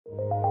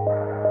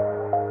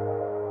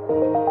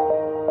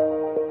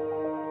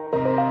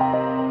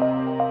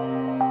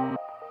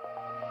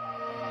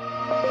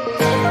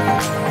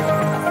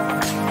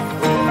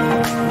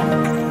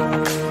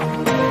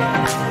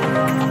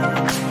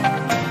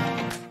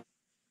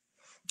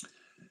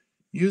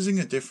Using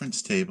a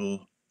difference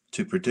table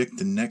to predict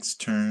the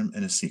next term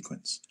in a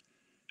sequence.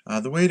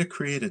 The way to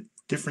create a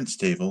difference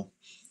table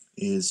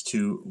is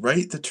to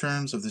write the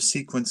terms of the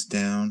sequence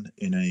down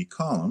in a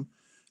column,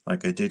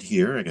 like I did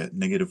here. I got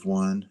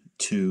 -1,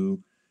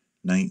 2,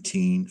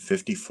 19,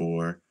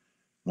 54,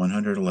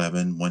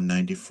 111,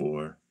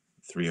 194,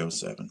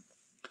 307.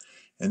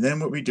 And then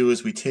what we do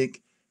is we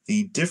take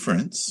the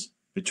difference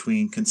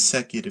between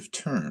consecutive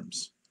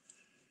terms.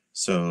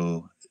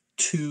 So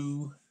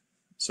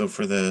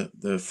for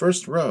the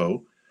first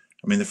row,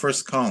 the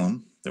first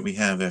column that we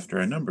have after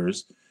our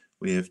numbers,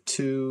 we have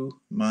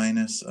 2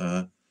 minus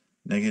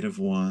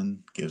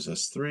 -1 gives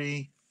us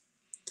 3.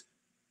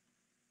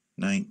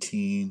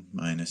 19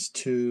 minus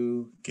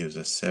 2 gives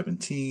us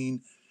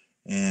 17,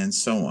 and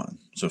so on.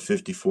 So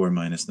 54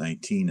 minus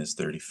 19 is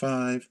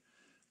 35.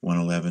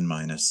 111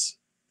 minus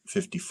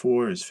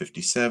 54 is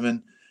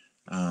 57,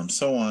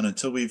 so on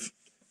until we've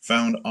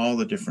found all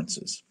the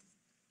differences.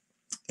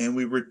 And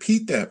we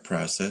repeat that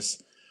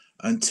process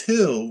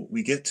until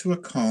we get to a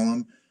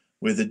column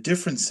where the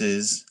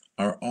differences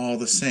are all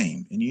the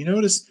same. And you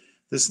notice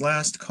this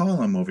last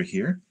column over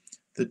here,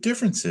 the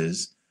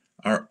differences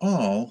are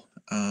all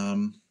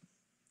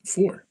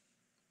 4,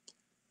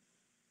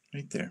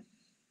 right there.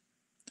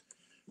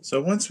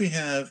 So once we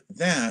have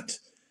that,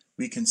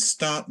 we can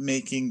stop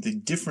making the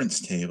difference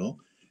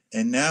table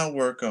and now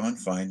work on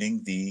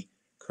finding the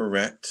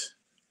correct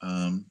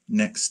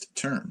next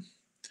term.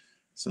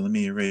 So let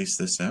me erase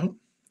this out.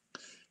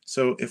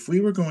 So if we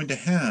were going to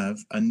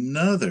have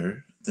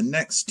the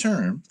next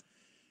term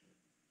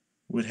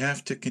would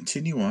have to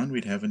continue on.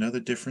 We'd have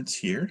another difference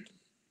here,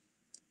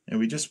 and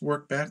we just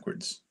work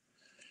backwards.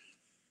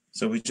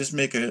 So we just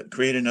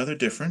create another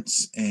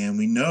difference, and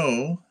we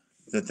know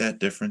that that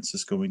difference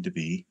is going to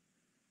be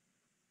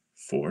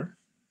 4,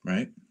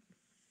 right?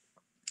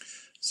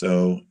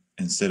 So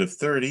instead of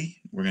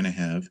 30, we're going to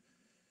have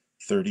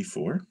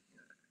 34.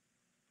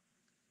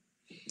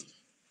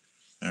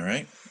 All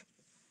right.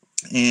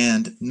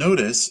 And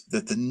notice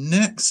that the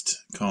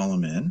next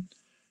column in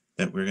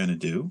that we're going to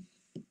do,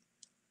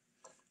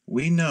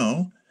 we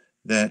know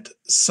that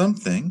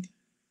something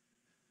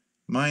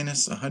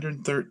minus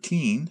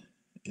 113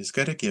 is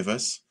going to give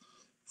us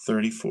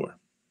 34.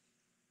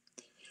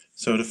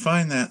 So to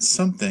find that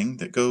something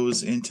that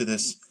goes into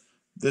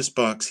this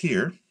box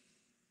here,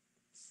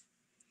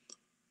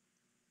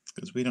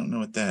 because we don't know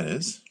what that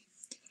is,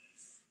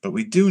 but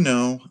we do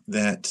know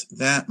that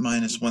that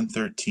minus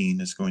 113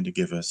 is going to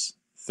give us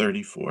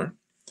 34.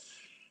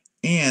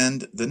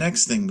 And the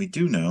next thing we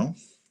do know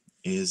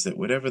is that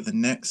whatever the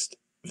next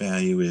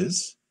value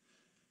is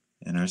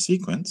in our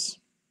sequence,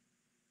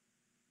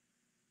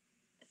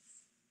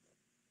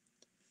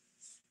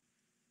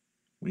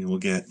 we will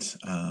get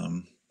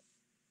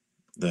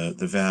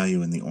the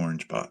value in the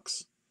orange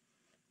box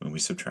when we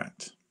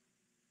subtract.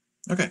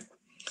 Okay,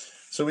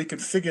 so we can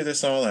figure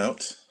this all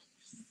out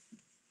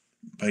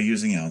by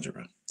using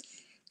algebra.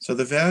 So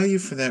the value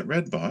for that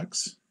red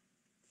box,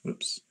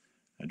 whoops,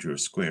 I drew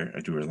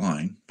a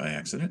line by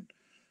accident.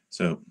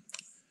 So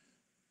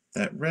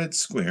that red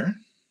square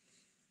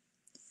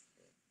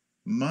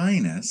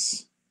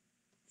minus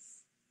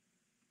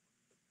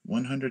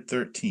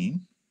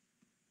 113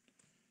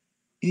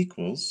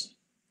 equals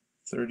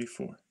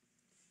 34.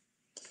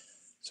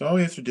 So all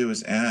we have to do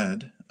is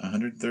add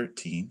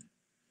 113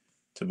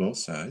 to both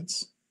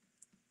sides.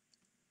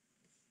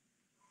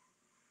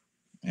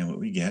 And what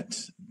we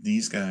get,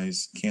 these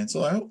guys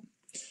cancel out.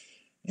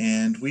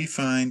 And we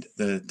find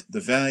that the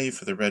value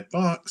for the red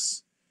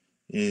box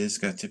is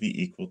got to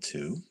be equal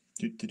to,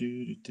 there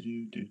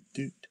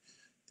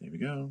we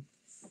go.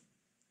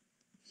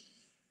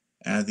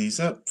 Add these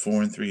up,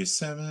 4 and 3 is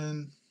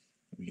 7.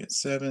 We get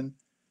 7,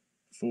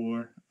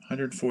 4,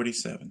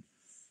 147.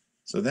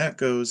 So that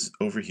goes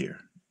over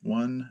here,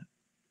 1,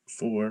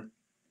 4,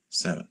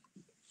 7.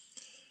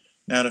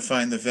 Now to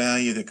find the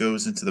value that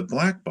goes into the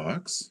black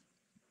box,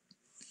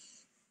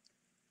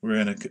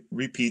 we're going to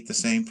repeat the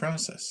same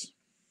process,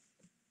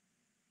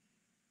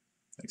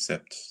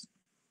 except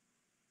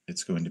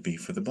it's going to be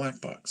for the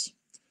black box.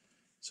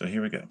 So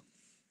here we go.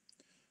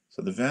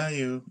 So the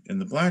value in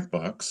the black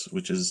box,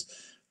 which is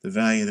the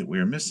value that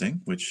we're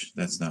missing, which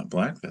that's not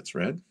black, that's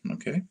red.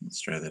 Okay,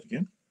 let's try that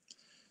again.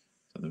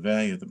 So the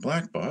value of the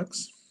black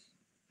box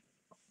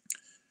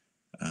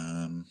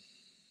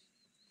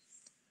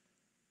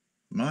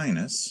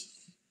minus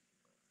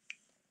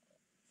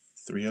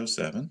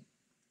 307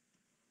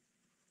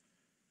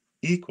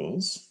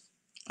 equals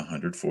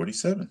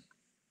 147.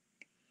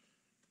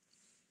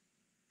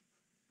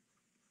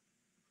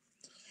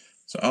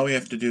 So all we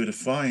have to do to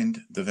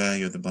find the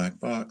value of the black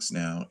box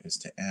now is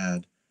to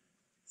add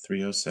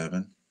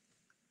 307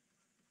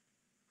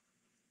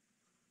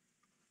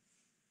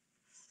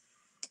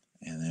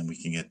 and then we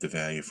can get the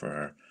value for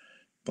our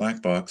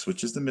black box,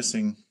 which is the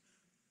missing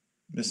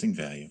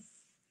value.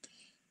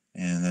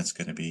 And that's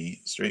going to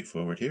be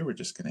straightforward here. We're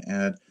just going to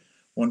add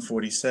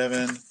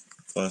 147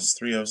 plus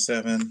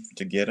 307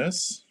 to get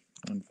us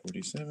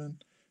 147,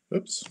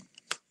 oops,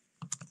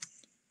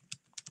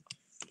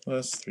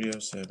 plus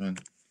 307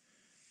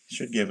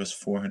 should give us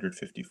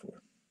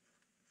 454.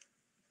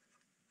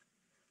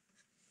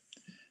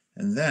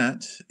 And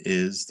that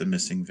is the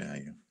missing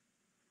value.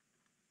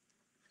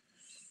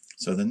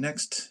 So the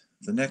next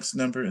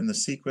number in the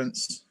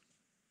sequence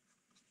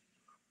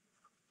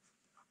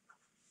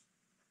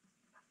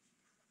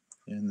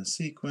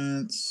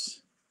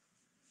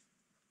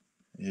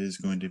is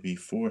going to be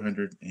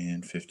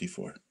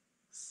 454.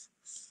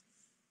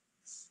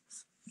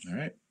 All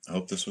right, I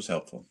hope this was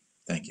helpful.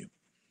 Thank you.